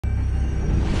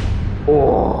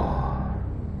Oh.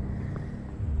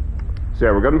 So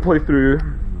yeah, we're gonna play through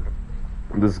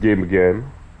this game again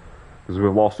because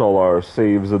we've lost all our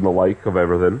saves and the like of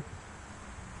everything,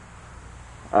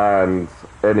 and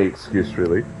any excuse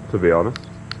really, to be honest,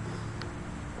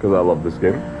 because I love this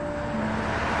game.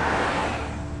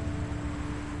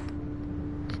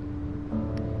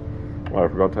 Oh, I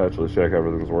forgot to actually check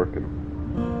everything's working.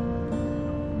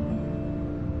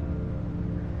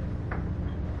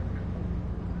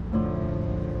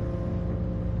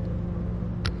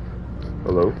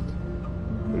 Hello?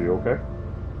 Are you okay?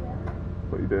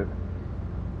 What you did?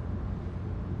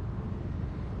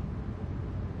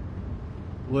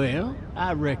 Well,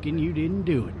 I reckon you didn't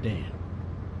do it then.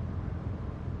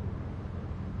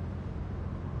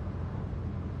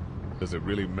 Does it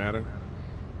really matter?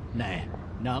 Nah,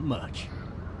 not much.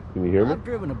 Can you hear me? I've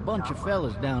driven a bunch of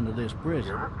fellas down to this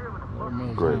prison. Lord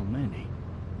knows Great. how many.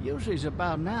 Usually it's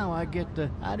about now I get the,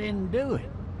 I didn't do it.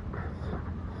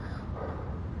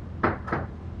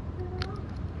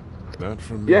 Not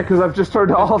from me. Yeah, because I've just turned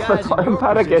it off. That's why I'm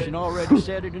panicking. Already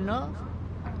said it enough.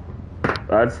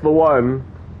 That's the one.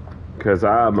 Because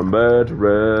I'm a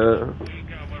murderer.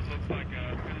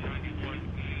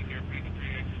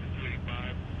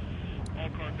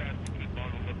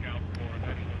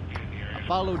 I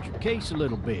followed your case a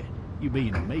little bit. You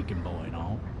being a Macon boy and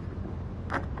all.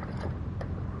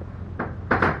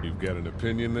 You've got an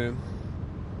opinion then?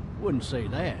 Wouldn't say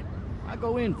that. I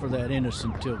go in for that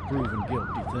innocent till proven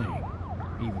guilty thing.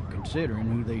 Even considering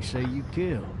who they say you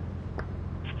killed.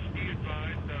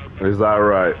 Is that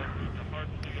right?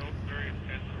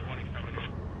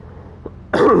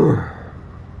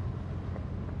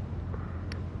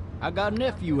 I got a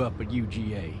nephew up at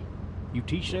UGA. You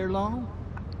teach there long?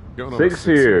 Going on 6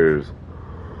 years.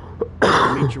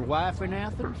 Meet your wife in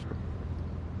Athens?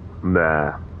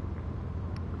 Nah.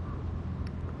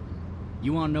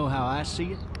 You want to know how I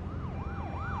see it?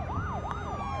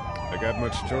 I got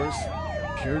much choice?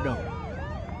 Sure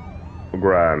don't.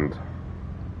 Grand.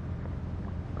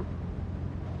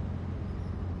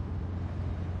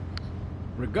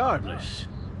 Regardless,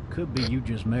 could be you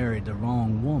just married the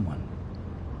wrong woman.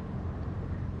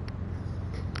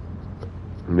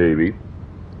 Maybe.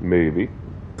 Maybe.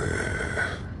 Riot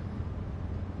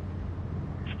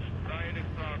in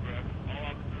progress. All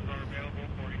officers are available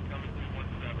for incoming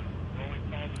 217. Rolling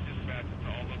calls and dispatches to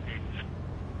all locations.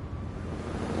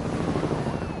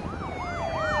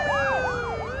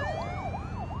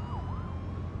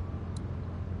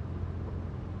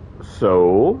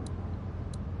 So?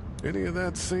 Any of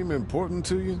that seem important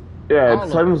to you? Yeah, All it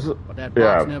of sounds... it, but that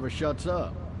box Yeah. never shuts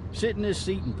up. Sit in this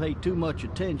seat and pay too much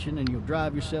attention and you'll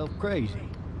drive yourself crazy.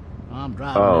 I'm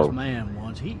driving this man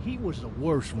once. He was the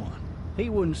worst one. He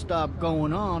wouldn't stop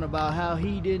going on about how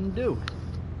he didn't do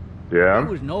it. Yeah? He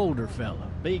was an older fella,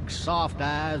 big soft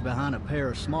eyes behind a pair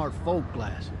of smart folk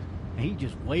glasses. And he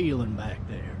just wailing back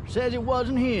there. Says it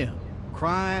wasn't him.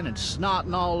 Crying and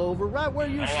snotting all over right where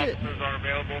you're All sitting. officers are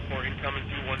available for incoming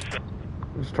 217.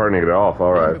 Just turning it off.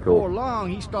 Alright, And before cool. long,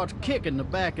 he starts kicking the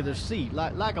back of the seat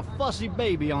like a fussy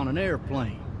baby on an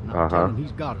airplane. And I'm Uh-huh. telling him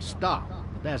he's got to stop.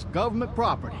 But that's government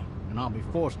property, and I'll be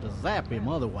forced to zap him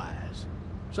otherwise.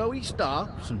 So he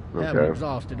stops, and having Okay.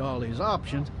 exhausted all his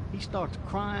options, he starts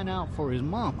crying out for his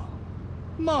mama.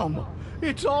 Mama,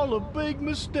 it's all a big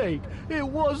mistake. It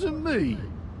wasn't me.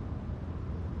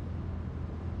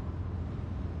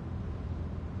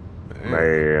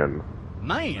 Man.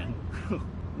 Man,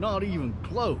 not even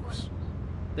close.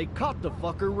 They caught the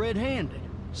fucker red-handed,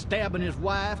 stabbing his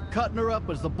wife, cutting her up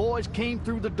as the boys came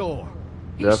through the door.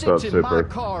 He That's not sits in my super.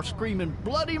 car screaming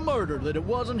bloody murder that it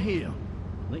wasn't him.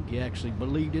 I think he actually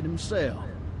believed it himself.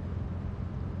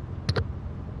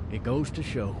 It goes to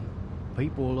show,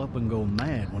 people will up and go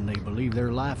mad when they believe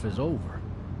their life is over.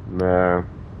 Nah.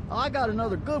 I got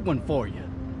another good one for you.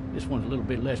 This one's a little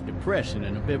bit less depressing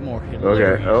and a bit more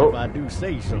hilarious, oh. if I do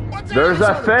say so. There's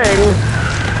a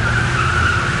thing!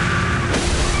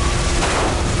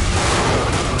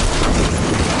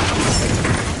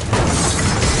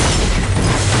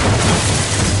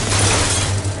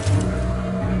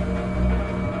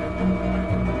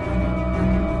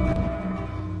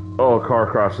 Oh, car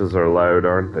crashes are loud,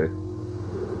 aren't they?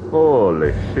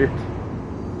 Holy shit.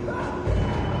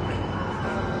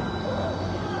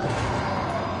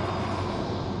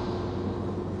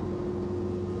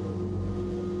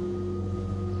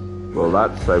 Well,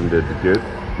 that sounded good.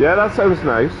 Yeah, that sounds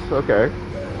nice. Okay.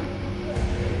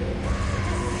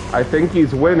 I think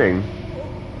he's winning.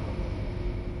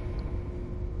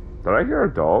 Did I hear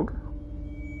a dog?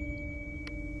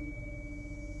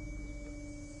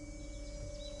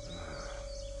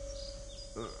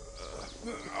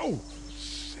 Oh,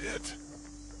 shit.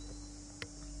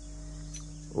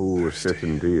 Oh, shit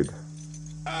indeed.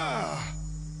 Ah,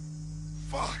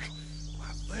 fuck.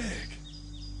 My leg.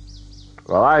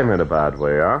 Well, I'm in a bad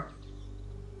way, huh?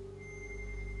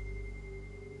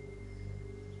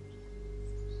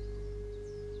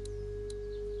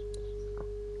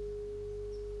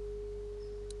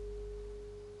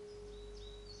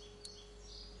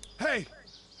 Hey!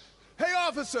 Hey,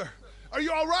 officer! Are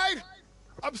you alright?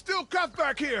 I'm still cuffed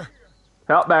back here!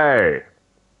 Help me!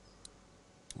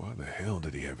 Why the hell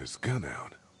did he have his gun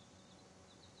out?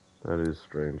 That is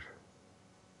strange.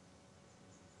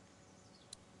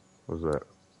 What's that?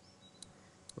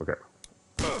 Okay.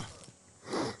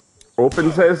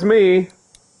 Open sesame!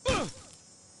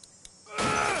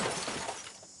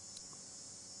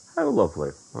 How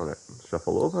lovely. Alright,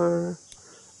 shuffle over.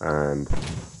 And...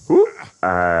 whoop!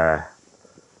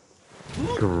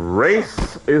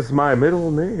 Grace is my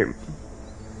middle name.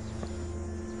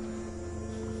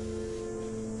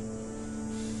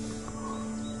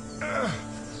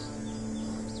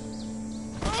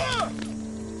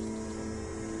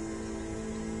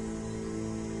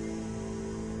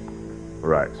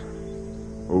 Right.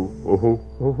 Ooh, ooh,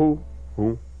 ooh, ooh,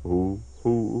 ooh, ooh,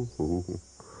 ooh, ooh, ooh,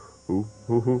 ooh,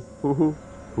 ooh, ooh,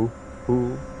 ooh,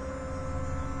 ooh.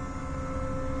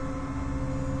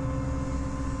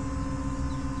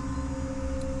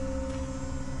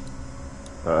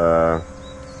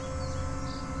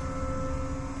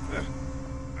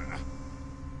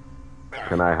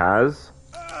 Can I has?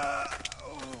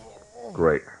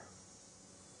 Great.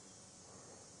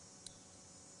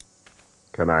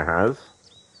 Can I has?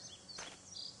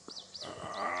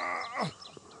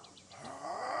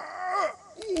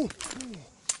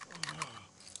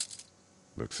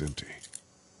 Looks empty.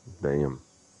 Damn.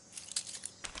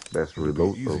 Best It'll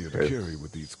reload. be easier to Okay. carry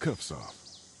with these cuffs off.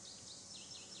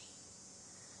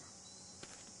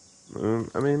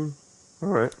 I mean,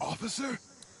 alright. Officer?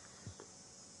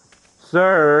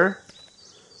 Sir,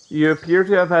 you appear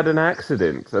to have had an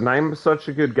accident, and I'm such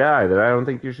a good guy that I don't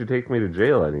think you should take me to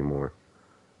jail anymore.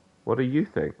 What do you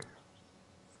think?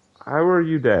 How are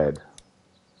you dead?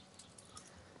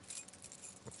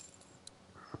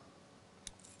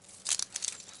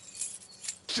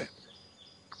 Shit.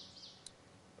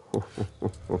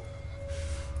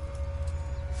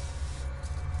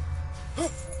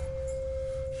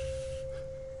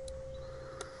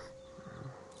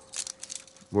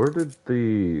 Where did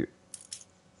the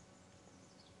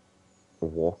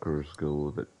walkers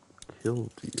go that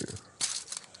killed you?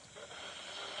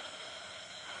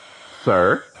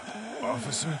 Sir?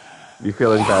 Officer? You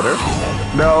feeling better?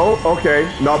 No? Okay,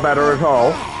 not better at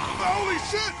all. Holy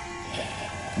shit!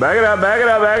 Back it up, back it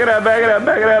up, back it up, back it up,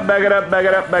 back it up, back it up, back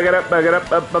it up, back it up, back it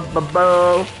up,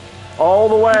 up, all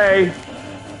the way.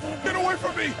 Get away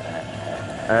from me!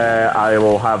 I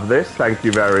will have this, thank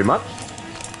you very much.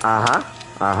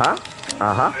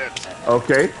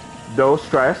 Okay, no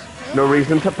stress, no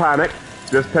reason to panic.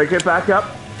 Just pick it back up,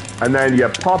 and then you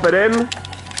pop it in,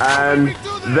 and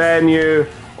then you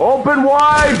open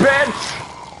wide, bitch!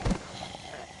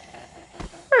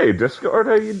 Hey, Discord,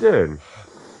 how you doing?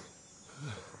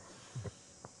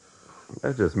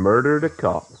 I just murdered a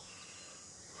cop.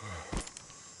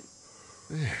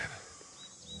 Man.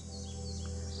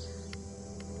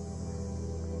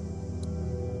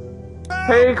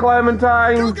 Hey,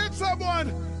 Clementine! Go get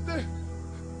someone!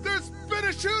 There's been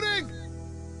a shooting!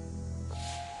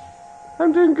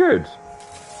 I'm doing good,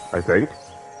 I think.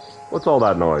 What's all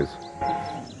that noise?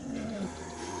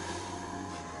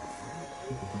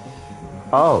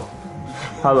 Oh.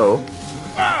 Hello.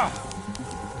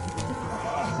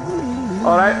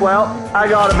 Alright, well, I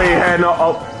gotta be heading up.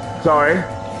 Oh, sorry.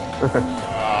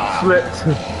 Slipped.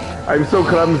 I'm so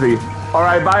clumsy.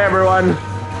 Alright, bye everyone.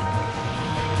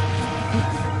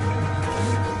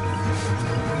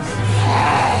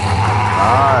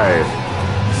 Hi.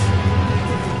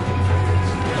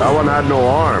 That one had no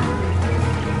arm.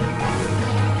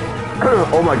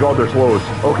 Oh my god, there's loads.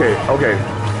 Okay, okay.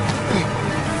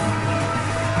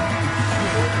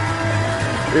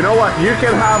 You know what? You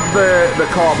can have the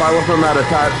cop. I wasn't that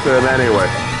attached to him anyway.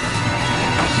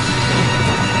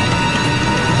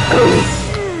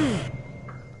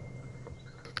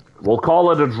 We'll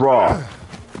call it a draw.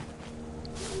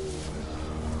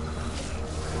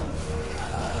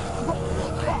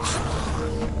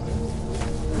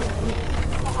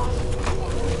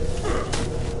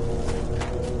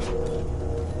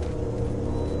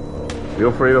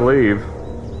 Feel free to leave.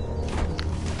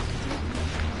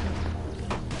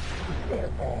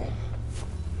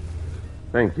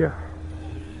 Thank you.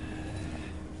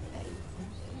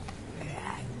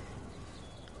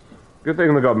 Good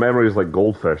thing they got memories like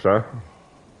goldfish, huh?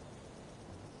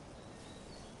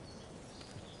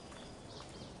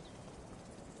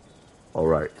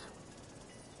 Alright.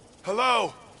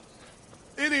 Hello?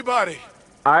 Anybody?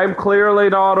 I'm clearly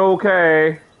not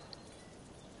okay.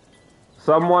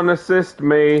 Someone assist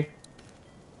me.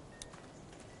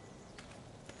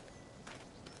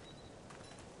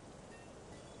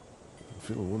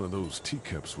 Fill one of those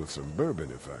teacups with some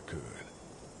bourbon if I could.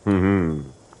 No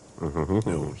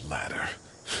ladder.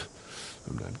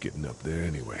 I'm not getting up there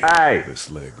anyway. Hey! This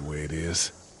leg the way it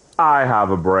is. I have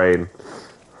a brain.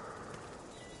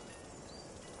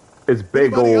 It's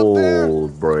big Anybody up there?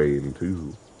 old brain,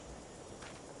 too.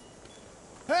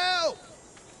 Help!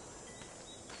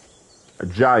 A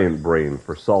giant brain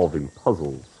for solving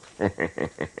puzzles. Maybe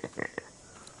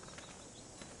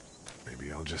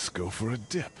I'll just go for a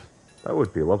dip. That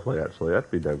would be lovely, actually. I'd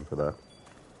be down for that.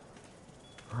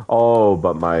 Oh,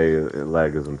 but my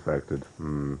leg is infected.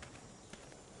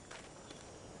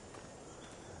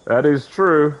 That is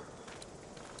true.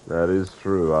 That is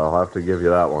true. I'll have to give you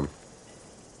that one.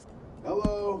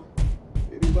 Hello?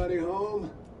 Anybody home?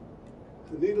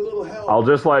 I need a little help. I'll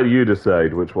just let you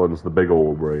decide which one's the big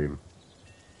old brain.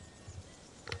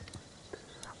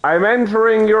 I'm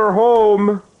entering your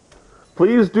home.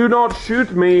 Please do not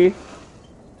shoot me.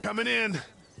 Coming in.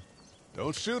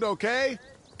 Don't shoot, okay?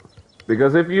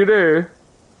 Because if you do,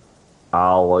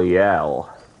 I'll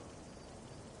yell.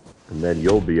 And then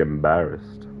you'll be embarrassed.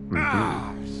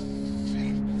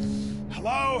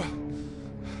 Hello?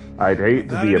 I'd hate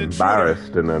to Not be an intruder.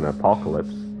 embarrassed in an apocalypse.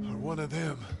 Or one of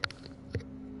them.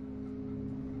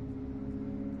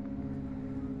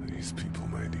 These people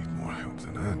may need more help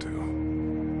than I do.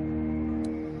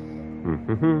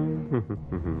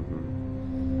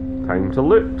 Time to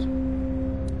loot.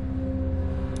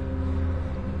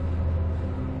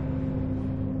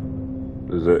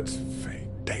 Is it? Fate,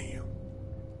 damn.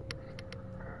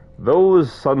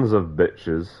 Those sons of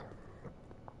bitches.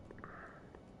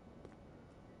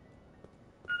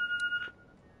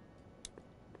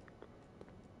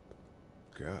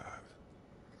 God.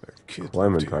 That kid lived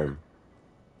Clementine. here.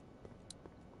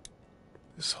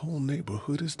 This whole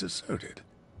neighborhood is deserted.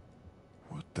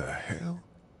 What the hell?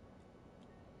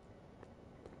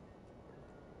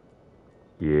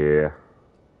 Yeah.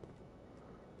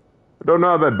 I don't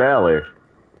know about belly.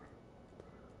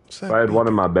 What's If that I had one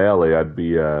in beeping? my belly, I'd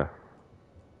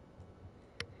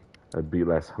be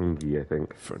less hungry, I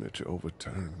think. Furniture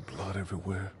overturned, blood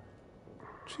everywhere.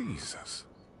 Jesus.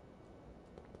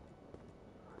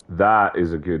 That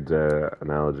is a good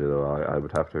analogy, though. I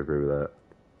would have to agree with that.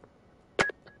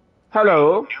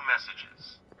 Hello. New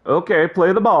messages. Okay,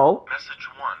 play the ball. Message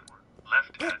 1.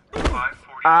 Left at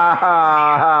 5:40.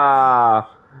 Ah,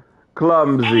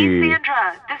 clumsy. Hey,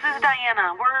 Sandra. This is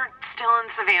Diana. We're still in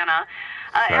Savannah.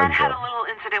 Aaron had Sandra. a little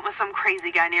incident with some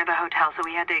crazy guy near the hotel, so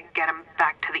we had to get him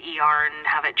back to the ER and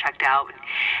have it checked out.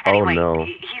 Anyway, no.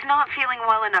 he's not feeling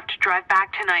well enough to drive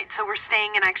back tonight, so we're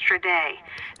staying an extra day.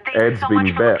 Thank you Ed's so been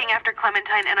much for bit. looking after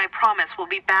Clementine, and I promise we'll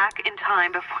be back in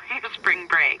time before your spring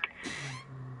break.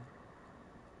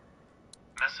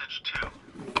 Message 2.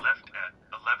 Left at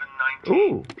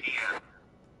Ooh. 11:19 p.m.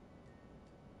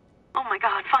 Oh my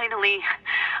God, finally.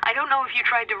 I don't know if you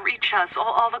tried to reach us.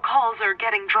 All the calls are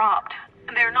getting dropped.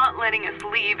 They're not letting us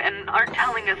leave and aren't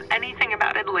telling us anything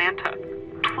about Atlanta.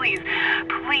 Please,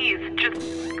 just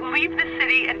leave the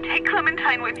city and take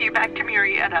Clementine with you back to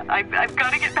Murrieta. I've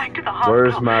got to get back to the hospital.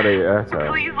 Where's Marietta?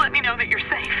 Please let me know that you're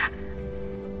safe.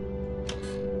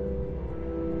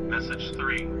 Message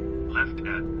 3. Left at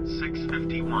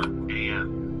 6:51 a.m.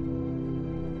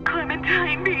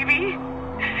 Clementine, baby.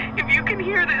 If you can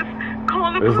hear this,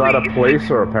 call the police. Is that a place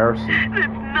or a person? That's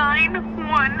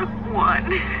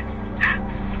 911.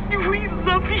 We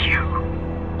love you.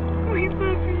 We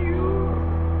love you.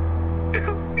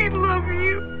 We love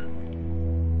you.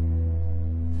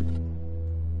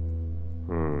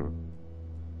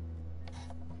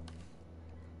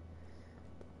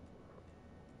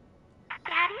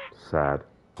 Daddy? Sad.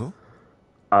 Huh?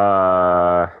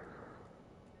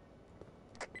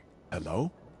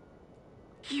 Hello?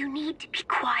 You need to be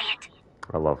quiet.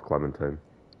 I love Clementine.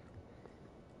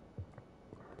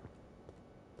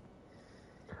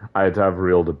 I had to have a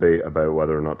real debate about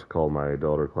whether or not to call my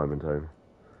daughter Clementine.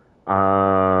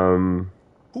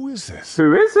 Who is this?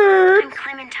 Who is it? I'm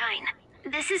Clementine.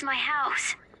 This is my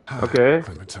house. Hi, Okay.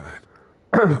 Clementine.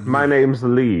 My name's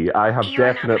Lee. I have You are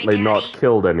not my definitely not daddy.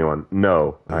 killed anyone.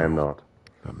 No, I am not.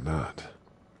 I'm not.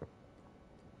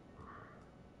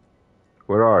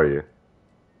 Where are you?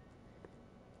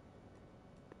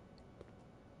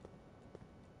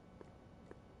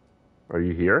 Are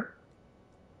you here?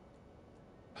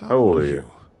 How old are you?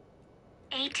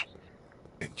 8.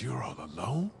 And you're all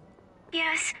alone?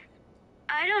 Yes.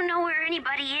 I don't know where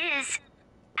anybody is.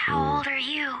 How old are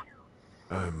you?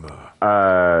 I'm,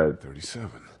 37.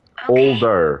 Okay.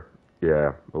 Older.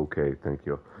 Yeah, okay, thank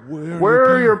you. Where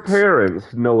are your parents,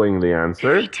 knowing the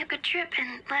answer? They took a trip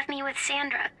and left me with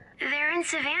Sandra. They're in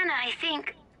Savannah, I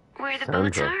think. Where the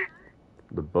boats Sandra. are?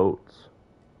 The boats.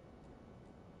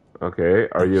 Okay,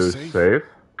 are you safe?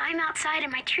 I'm outside in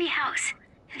my treehouse.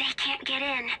 They can't get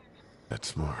in. That's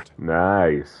smart.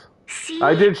 Nice. See?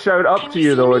 I did shout up Can to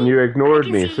you see though, and me? you I ignored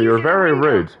can me, see so you you're through the very window.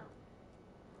 rude.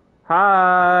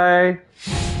 Hi.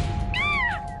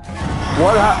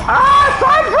 What?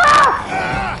 Sandra!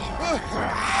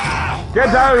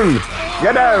 Get down!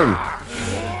 Get down!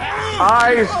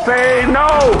 I say no!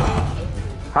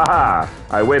 Haha!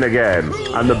 I win again.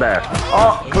 I'm the best.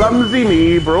 Oh, clumsy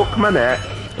me broke my neck.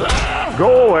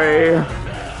 Go away.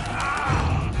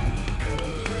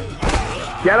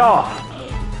 Get off!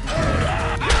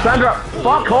 Sandra,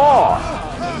 fuck off!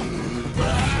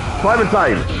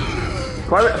 Clementine!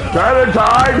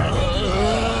 Clementine!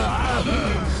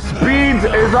 Speed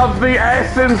is of the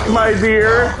essence, my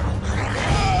dear!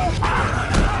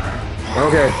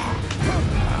 Okay.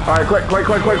 Alright, quick.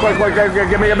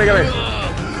 Give me.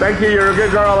 Thank you, you're a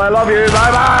good girl. I love you.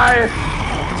 Bye-bye!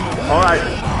 Alright.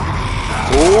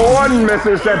 1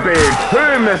 Mississippi,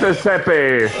 2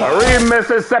 Mississippi, 3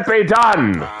 Mississippi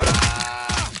done!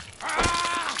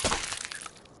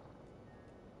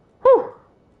 Whew.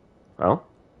 Well,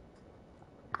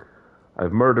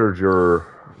 I've murdered your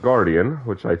guardian,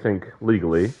 which I think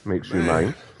legally makes you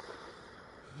mine.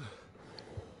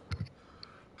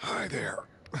 Hi there.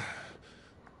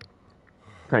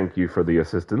 Thank you for the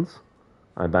assistance.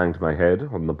 I banged my head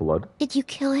on the blood. Did you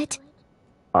kill it?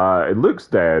 It looks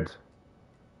dead.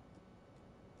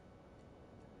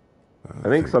 I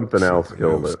think something else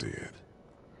killed it. Did.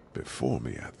 Before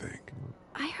me, I think.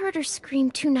 I heard her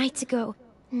scream 2 nights ago.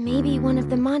 Maybe one of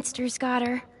the monsters got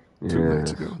her. 2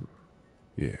 nights Yes. ago?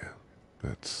 Yeah,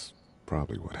 that's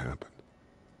probably what happened.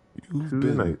 You've 2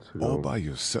 been nights ago. all by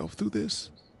yourself through this?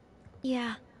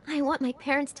 Yeah, I want my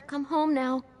parents to come home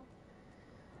now.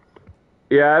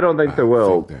 Yeah, I don't think they I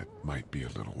will. think that might be a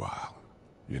little while,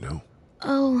 you know?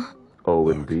 Oh, Oh,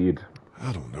 indeed.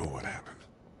 I don't know what happened,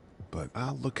 but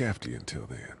I'll look after you until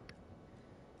then.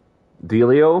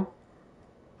 Delio?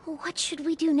 what should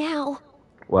we do now?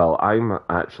 Well, I'm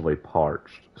actually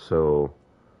parched, so...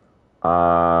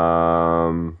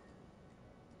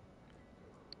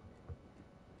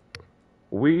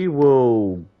 We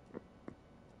will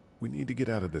We need to get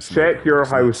out of this. check neighborhood. your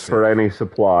It's not house for safe. any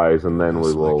supplies, and then we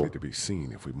Less will... likely to be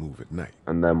seen if we move at night.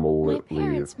 And then we'll My leave.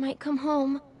 parents might come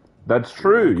home. That's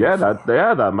true. Go Yeah,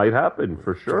 far. that might happen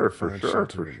for Try sure, to for find sure,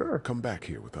 shelter for and sure. Come back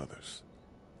here with others.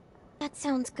 That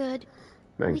sounds good.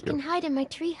 We Thank can you. hide in my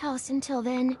treehouse until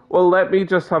then. Well, let me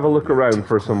just have a look Be a around tough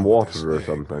for some call with this water or leg,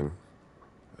 something.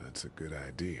 That's a good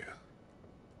idea.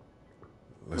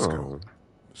 Let's Oh, go.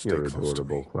 Stay you're close to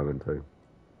adorable, me. Clementine.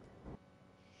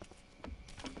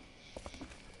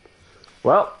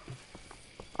 Well,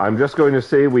 I'm just going to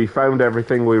say we found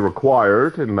everything we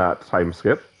required in that time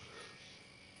skip.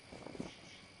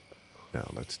 Now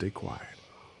let's stay quiet.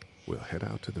 We'll head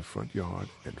out to the front yard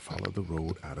and follow the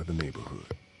road out of the neighborhood.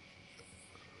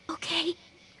 Okay.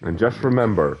 And just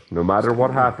remember, no matter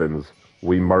what happens,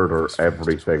 we murder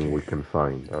everything we can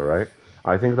find, alright?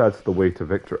 I think that's the way to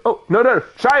victory. Oh, no,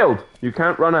 child! You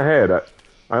can't run ahead.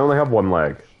 I only have 1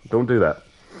 leg. Don't do that.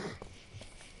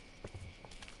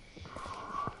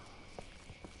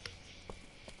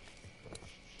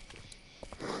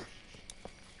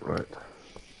 Right.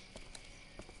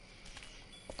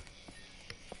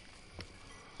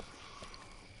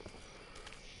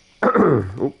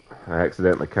 Oop, I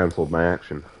accidentally cancelled my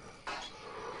action.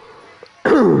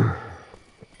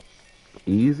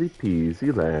 Easy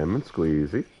peasy, lemon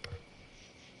squeezy.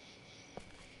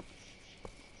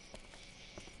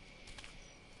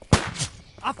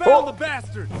 I found the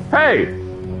bastard! Hey!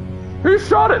 Who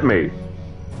shot at me?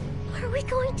 Are we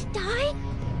going to die?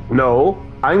 No,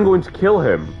 I'm going to kill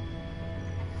him.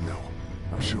 No,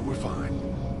 I'm sure we're fine.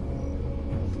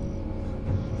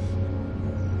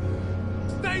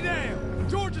 Stay down!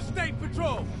 Georgia State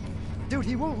Patrol! Dude,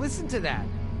 he won't listen to that.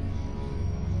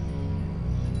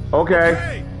 Okay.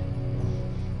 Hey!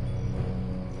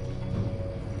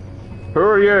 Who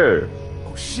are you?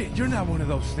 Oh shit, you're not one of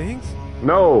those things.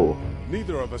 No.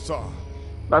 Neither of us are.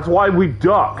 That's why we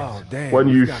ducked Oh damn. when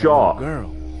you you've got a shot, little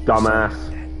girl.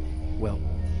 dumbass. Well,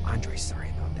 Andre's sorry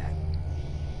about that.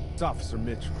 It's Officer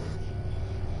Mitchell.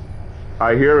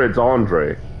 I hear it's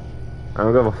Andre. I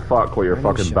don't give a fuck what your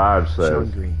My name's fucking Sean. badge Sean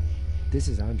says. Green. This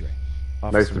is Andre.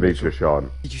 Nice to meet you, Sean.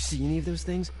 Did you see any of those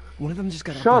things? One of them just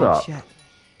got Shut up. Chet.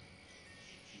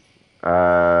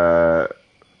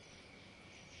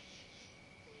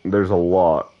 There's a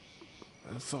lot.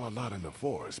 I saw a lot in the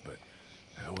forest, but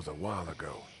that was a while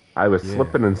ago. I was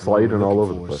slipping and sliding all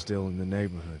over the place. Still in the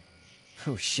neighborhood.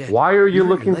 Oh shit. Why are you hurt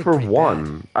looking your leg for pretty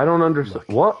one? bad. I don't understand.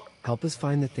 What? Help us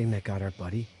find the thing that got our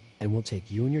buddy, and we'll take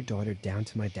you and your daughter down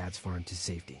to my dad's farm to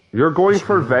safety. You're going You should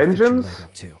for really lift your vengeance? leg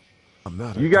up, too. I'm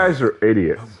not. You guys are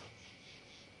idiots.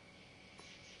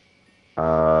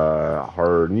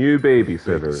 Her new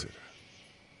babysitter.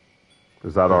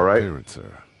 Is that all right? Parents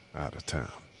are out of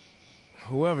town.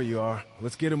 Whoever you are,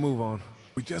 let's get a move on.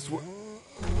 We just were.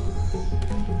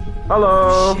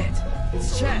 Hello. Shit.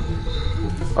 It's Chet.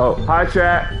 Oh, hi,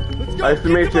 chat. Let's go. Nice to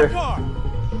Get meet my you. car.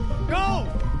 Go.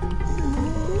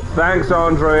 Thanks,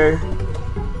 Andre.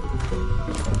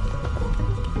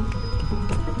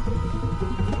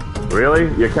 Really?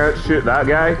 You can't shoot that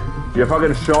guy? You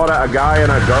fucking shot at a guy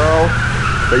and a girl,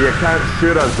 but you can't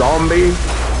shoot a zombie?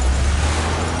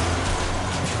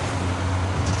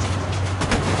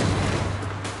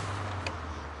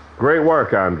 Great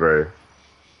work, Andre.